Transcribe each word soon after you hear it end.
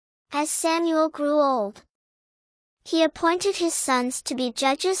As Samuel grew old, he appointed his sons to be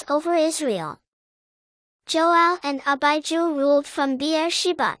judges over Israel. Joel and Abijah ruled from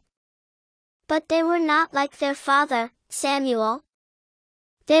Beersheba. But they were not like their father, Samuel.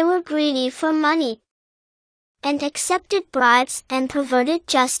 They were greedy for money and accepted bribes and perverted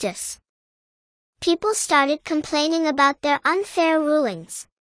justice. People started complaining about their unfair rulings.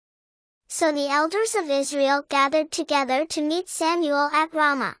 So the elders of Israel gathered together to meet Samuel at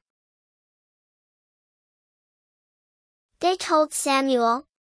Ramah. They told Samuel,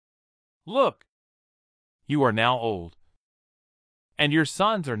 "Look, you are now old, and your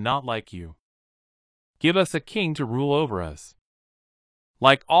sons are not like you. Give us a king to rule over us,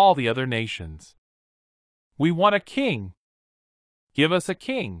 like all the other nations. We want a king. Give us a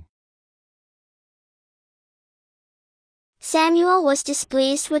king." Samuel was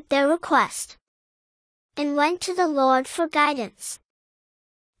displeased with their request and went to the Lord for guidance.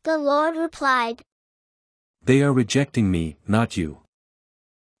 The Lord replied, "They are rejecting me, not you.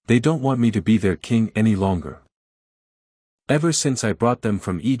 They don't want me to be their king any longer. Ever since I brought them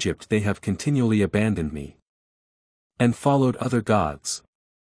from Egypt, they have continually abandoned me and followed other gods.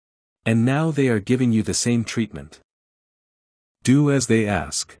 And now they are giving you the same treatment. Do as they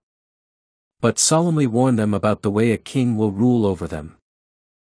ask. But solemnly warn them about the way a king will rule over them."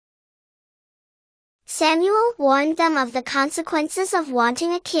 Samuel warned them of the consequences of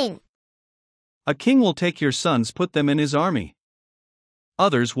wanting a king. A king will take your sons, put them in his army.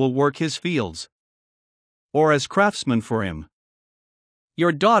 Others will work his fields, or as craftsmen for him.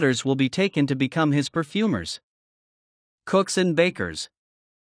 Your daughters will be taken to become his perfumers, cooks and bakers.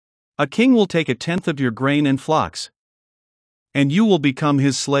 A king will take a tenth of your grain and flocks, and you will become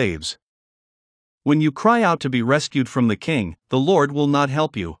his slaves. When you cry out to be rescued from the king, the Lord will not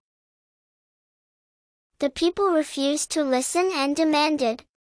help you. The people refused to listen and demanded,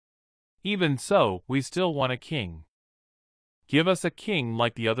 "Even so, we still want a king. Give us a king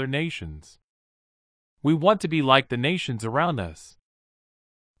like the other nations. We want to be like the nations around us.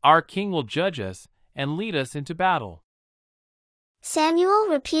 Our king will judge us and lead us into battle." Samuel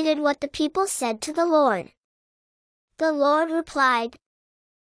repeated what the people said to the Lord. The Lord replied,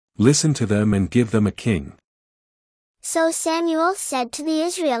 "Listen to them and give them a king." So Samuel said to the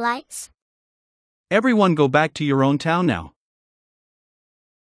Israelites, Everyone go back to your own town now.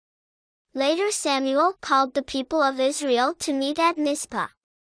 Later Samuel called the people of Israel to meet at Mizpah.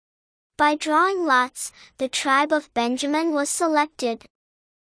 By drawing lots, the tribe of Benjamin was selected.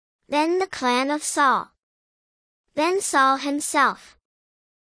 Then the clan of Saul. Then Saul himself.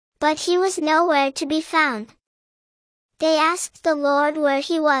 But he was nowhere to be found. They asked the Lord where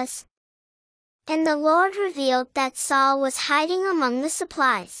he was. And the Lord revealed that Saul was hiding among the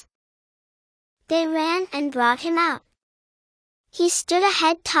supplies. They ran and brought him out. He stood a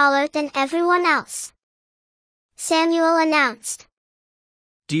head taller than everyone else. Samuel announced,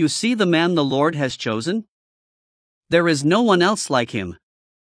 "Do you see the man the Lord has chosen? There is no one else like him."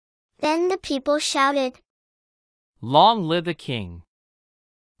 Then the people shouted, "Long live the king!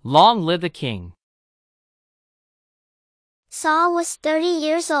 Long live the king!" Saul was 30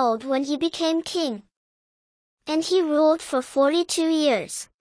 years old when he became king. And he ruled for 42 years.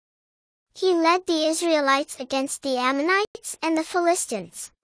 He led the Israelites against the Ammonites and the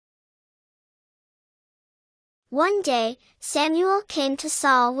Philistines. One day, Samuel came to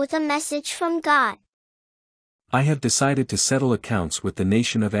Saul with a message from God. "I have decided to settle accounts with the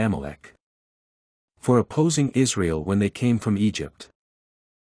nation of Amalek for opposing Israel when they came from Egypt.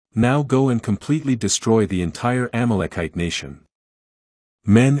 Now go and completely destroy the entire Amalekite nation,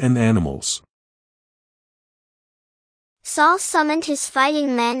 men and animals." Saul summoned his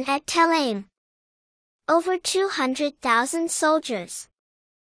fighting men at Telaim. Over 200,000 soldiers.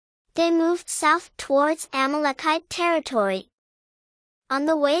 They moved south towards Amalekite territory. On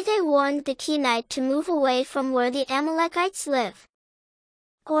the way they warned the Kenite to move away from where the Amalekites live,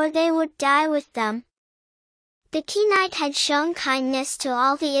 or they would die with them. The Kenite had shown kindness to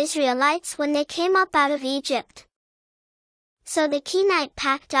all the Israelites when they came up out of Egypt. So the Kenite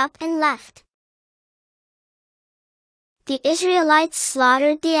packed up and left. The Israelites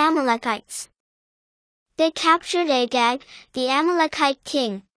slaughtered the Amalekites. They captured Agag, the Amalekite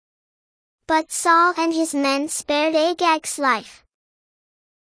king. But Saul and his men spared Agag's life.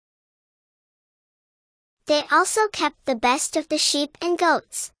 They also kept the best of the sheep and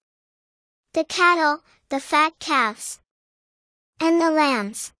goats, the cattle, the fat calves, and the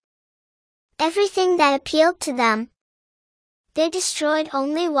lambs. Everything that appealed to them. They destroyed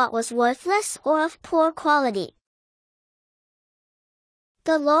only what was worthless or of poor quality.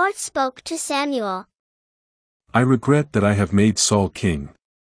 The Lord spoke to Samuel. "I regret that I have made Saul king.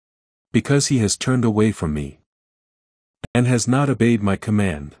 because he has turned away from me and has not obeyed my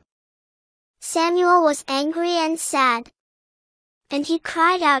command. Samuel was angry and sad, and he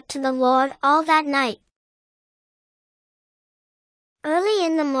cried out to the Lord all that night. Early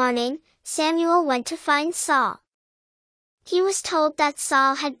in the morning, Samuel went to find Saul. He was told that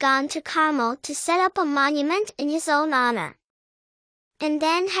Saul had gone to Carmel to set up a monument in his own honor, and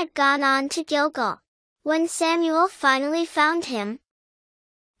then had gone on to Gilgal. When Samuel finally found him,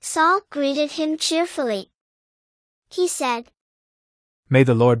 Saul greeted him cheerfully. He said, "May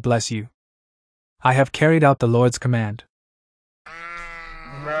the Lord bless you. I have carried out the Lord's command."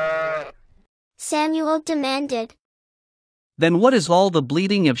 Samuel demanded, Then what is all the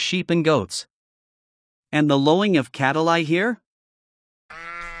bleating of sheep and goats? And the lowing of cattle I hear?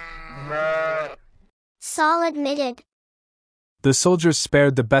 Saul admitted, The soldiers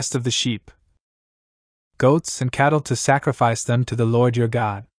spared the best of the sheep, goats, and cattle to sacrifice them to the Lord your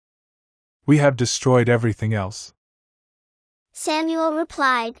God. We have destroyed everything else. Samuel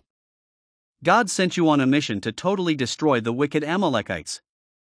replied, God sent you on a mission to totally destroy the wicked Amalekites.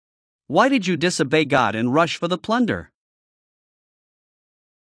 Why did you disobey God and rush for the plunder?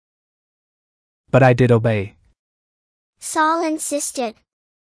 But I did obey. Saul insisted.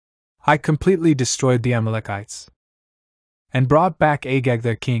 I completely destroyed the Amalekites and brought back Agag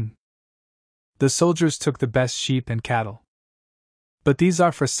their king. The soldiers took the best sheep and cattle, but these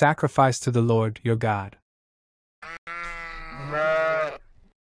are for sacrifice to the Lord your God.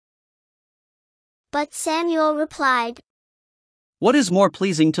 But Samuel replied, What is more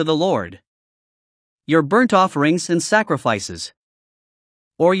pleasing to the Lord? Your burnt offerings and sacrifices,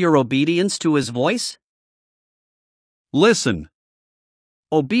 or your obedience to his voice? Listen.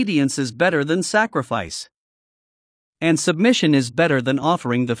 Obedience is better than sacrifice, and submission is better than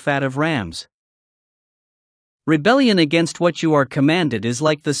offering the fat of rams. Rebellion against what you are commanded is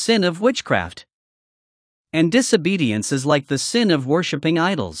like the sin of witchcraft, and disobedience is like the sin of worshipping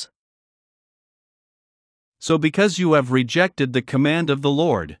idols. So because you have rejected the command of the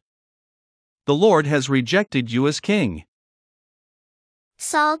Lord has rejected you as king.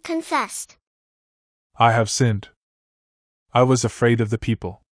 Saul confessed. I have sinned. I was afraid of the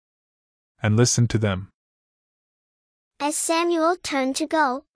people and listened to them. As Samuel turned to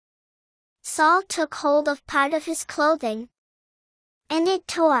go, Saul took hold of part of his clothing, and it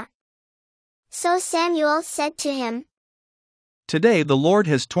tore. So Samuel said to him, Today the Lord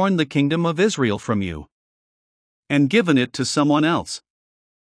has torn the kingdom of Israel from you and given it to someone else.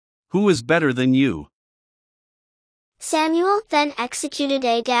 Who is better than you? Samuel then executed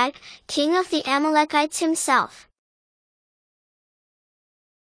Agag, king of the Amalekites himself.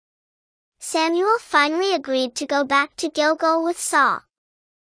 Samuel finally agreed to go back to Gilgal with Saul.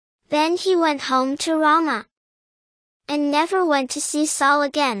 Then he went home to Ramah, and never went to see Saul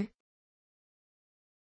again.